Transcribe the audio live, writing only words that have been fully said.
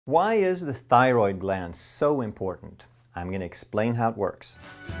Why is the thyroid gland so important? I'm going to explain how it works.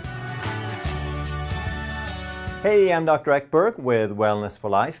 Hey, I'm Dr. Ekberg with Wellness for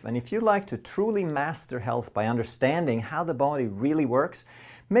Life, and if you'd like to truly master health by understanding how the body really works,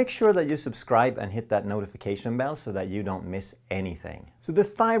 make sure that you subscribe and hit that notification bell so that you don't miss anything. So the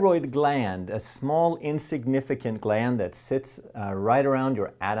thyroid gland, a small insignificant gland that sits right around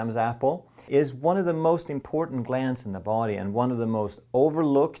your Adam's apple, is one of the most important glands in the body and one of the most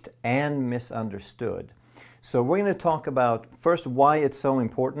overlooked and misunderstood. So we're going to talk about first why it's so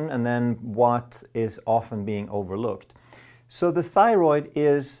important and then what is often being overlooked. So the thyroid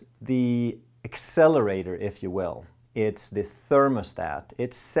is the accelerator, if you will. It's the thermostat.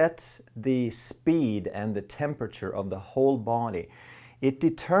 It sets the speed and the temperature of the whole body. It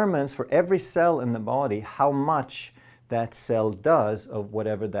determines for every cell in the body how much that cell does of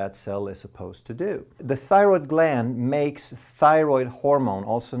whatever that cell is supposed to do. The thyroid gland makes thyroid hormone,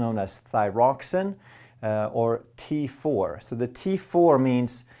 also known as thyroxine, or T4. So the T4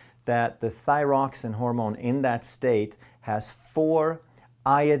 means that the thyroxine hormone in that state has 4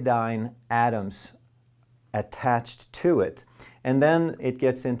 iodine atoms attached to it. And then it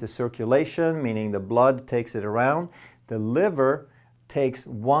gets into circulation, meaning the blood takes it around. The liver takes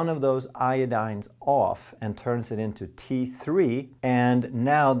one of those iodines off and turns it into T3, and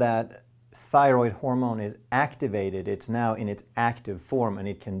now that thyroid hormone is activated, it's now in its active form and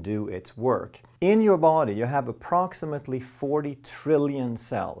it can do its work. In your body, you have approximately 40 trillion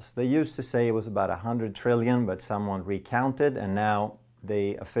cells. They used to say it was about 100 trillion, but someone recounted, and now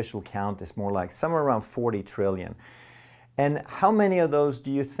the official count is more like somewhere around 40 trillion. And how many of those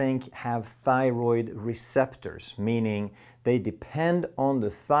do you think have thyroid receptors, meaning they depend on the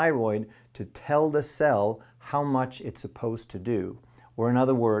thyroid to tell the cell how much it's supposed to do? Or in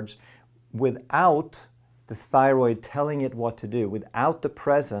other words, without the thyroid telling it what to do, without the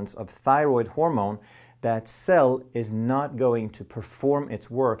presence of thyroid hormone, that cell is not going to perform its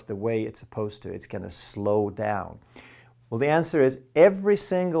work the way it's supposed to. It's going to slow down. Well, the answer is every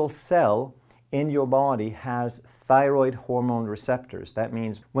single cell in your body has thyroid hormone receptors. That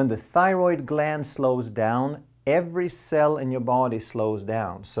means when the thyroid gland slows down, every cell in your body slows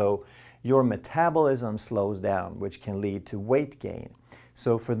down. So your metabolism slows down, which can lead to weight gain.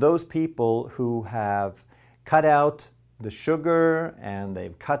 So for those people who have cut out the sugar and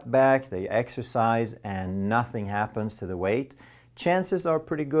they've cut back, they exercise and nothing happens to the weight, chances are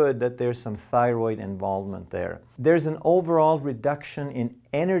pretty good that there's some thyroid involvement there. There's an overall reduction in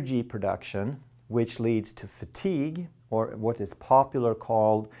energy production, which leads to fatigue, or what is popularly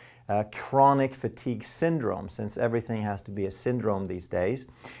called chronic fatigue syndrome, since everything has to be a syndrome these days.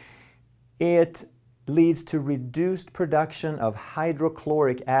 It leads to reduced production of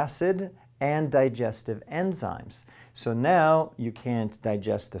hydrochloric acid and digestive enzymes. So now you can't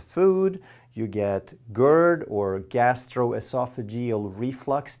digest the food, you get GERD or gastroesophageal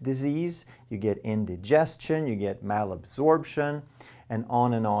reflux disease, you get indigestion, you get malabsorption, and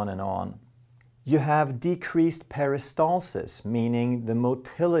on and on and on. You have decreased peristalsis, meaning the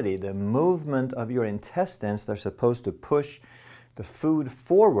motility, the movement of your intestines that are supposed to push the food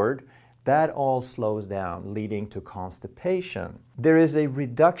forward. That all slows down, leading to constipation. There is a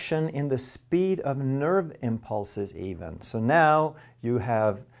reduction in the speed of nerve impulses even. So now you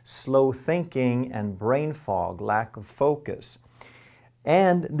have slow thinking and brain fog, lack of focus.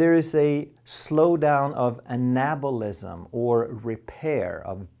 And there is a slowdown of anabolism or repair,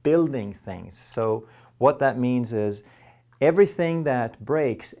 of building things. So what that means is everything that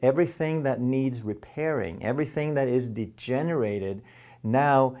breaks, everything that needs repairing, everything that is degenerated,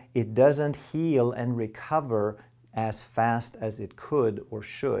 now it doesn't heal and recover as fast as it could or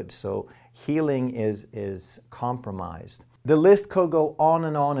should. So healing is compromised. The list could go on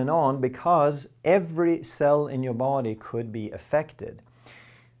and on and on because every cell in your body could be affected.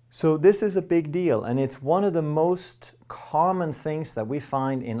 So this is a big deal, and it's one of the most common things that we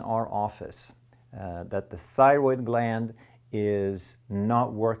find in our office, that the thyroid gland is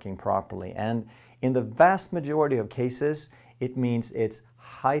not working properly. And in the vast majority of cases, it means it's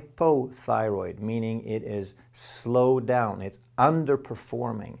hypothyroid, meaning it is slowed down, it's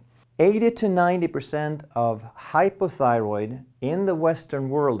underperforming. 80 to 90% of hypothyroid in the Western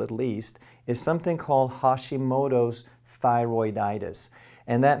world at least is something called Hashimoto's thyroiditis.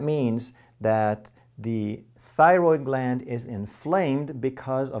 And that means that the thyroid gland is inflamed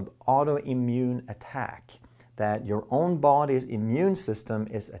because of autoimmune attack, that your own body's immune system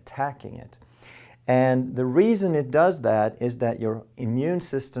is attacking it. And the reason it does that is that your immune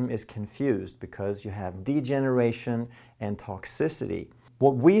system is confused because you have degeneration and toxicity.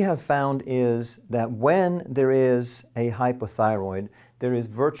 What we have found is that when there is a hypothyroid, there is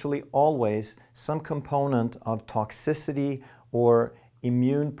virtually always some component of toxicity or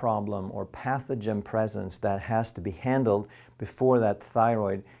immune problem or pathogen presence that has to be handled before that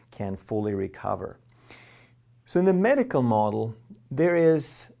thyroid can fully recover. So in the medical model, there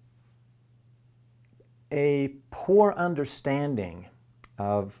is a poor understanding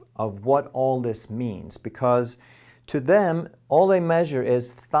of what all this means, because to them, all they measure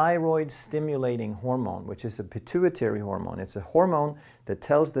is thyroid stimulating hormone, which is a pituitary hormone. It's a hormone that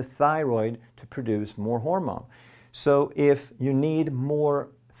tells the thyroid to produce more hormone. So if you need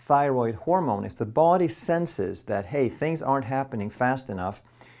more thyroid hormone, if the body senses that, hey, things aren't happening fast enough,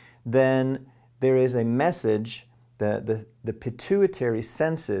 then there is a message, the pituitary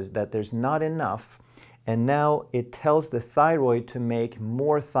senses that there's not enough, and now it tells the thyroid to make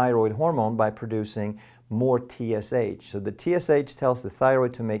more thyroid hormone by producing more TSH. So the TSH tells the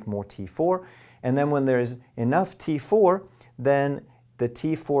thyroid to make more T4, and then when there's enough T4, then the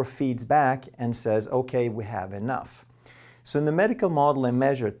T4 feeds back and says, okay, we have enough. So in the medical model, they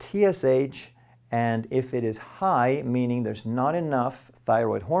measure TSH, and if it is high, meaning there's not enough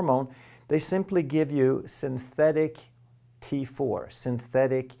thyroid hormone, they simply give you synthetic T4,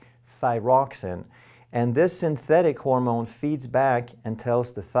 synthetic thyroxine. And this synthetic hormone feeds back and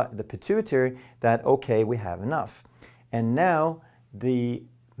tells the pituitary that, okay, we have enough. And now, in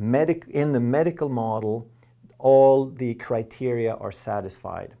the medical model, all the criteria are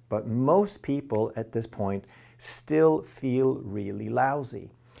satisfied. But most people at this point still feel really lousy.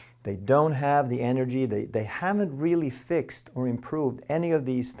 They don't have the energy. They haven't really fixed or improved any of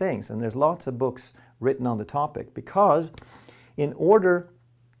these things. And there's lots of books written on the topic, because in order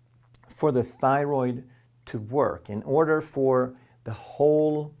for the thyroid to work, in order for the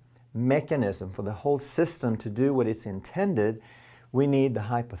whole mechanism, for the whole system to do what it's intended, we need the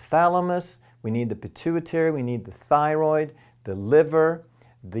hypothalamus, we need the pituitary, we need the thyroid, the liver,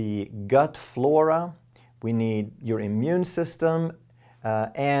 the gut flora, we need your immune system,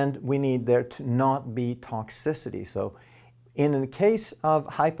 and we need there to not be toxicity. So in the case of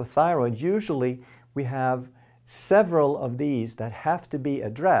hypothyroid, usually we have several of these that have to be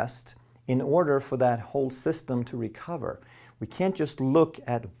addressed in order for that whole system to recover. We can't just look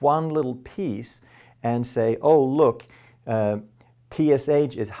at one little piece and say, oh, look,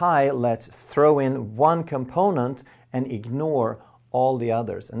 TSH is high, let's throw in one component and ignore all the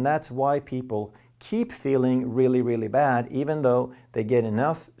others. And that's why people keep feeling really, really bad, even though they get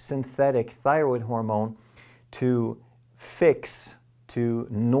enough synthetic thyroid hormone to fix, to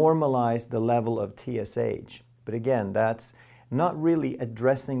normalize the level of TSH. But again, that's not really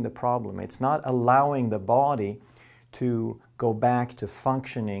addressing the problem. It's not allowing the body to go back to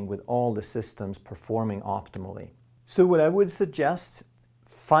functioning with all the systems performing optimally. So what I would suggest,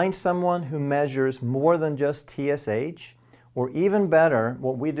 find someone who measures more than just TSH, or even better,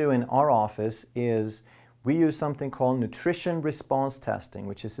 what we do in our office is we use something called nutrition response testing,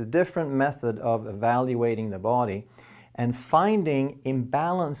 which is a different method of evaluating the body and finding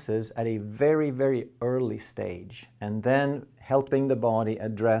imbalances at a very, very early stage, and then helping the body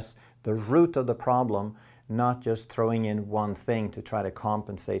address the root of the problem, not just throwing in one thing to try to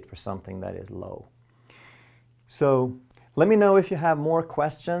compensate for something that is low. So let me know if you have more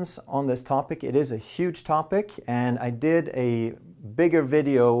questions on this topic. It is a huge topic, and I did a bigger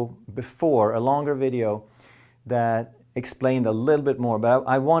video before, a longer video that explained a little bit more, but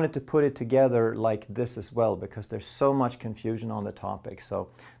I wanted to put it together like this as well, because there's so much confusion on the topic. So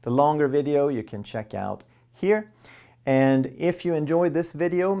the longer video you can check out here. And if you enjoyed this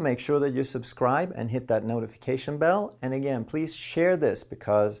video, make sure that you subscribe and hit that notification bell. And again, please share this,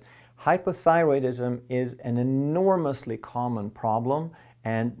 because hypothyroidism is an enormously common problem,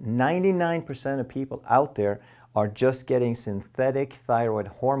 and 99% of people out there are just getting synthetic thyroid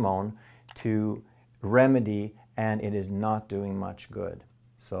hormone to remedy, and it is not doing much good.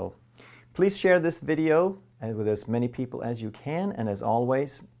 So please share this video with as many people as you can, and as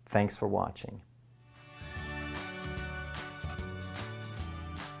always, thanks for watching.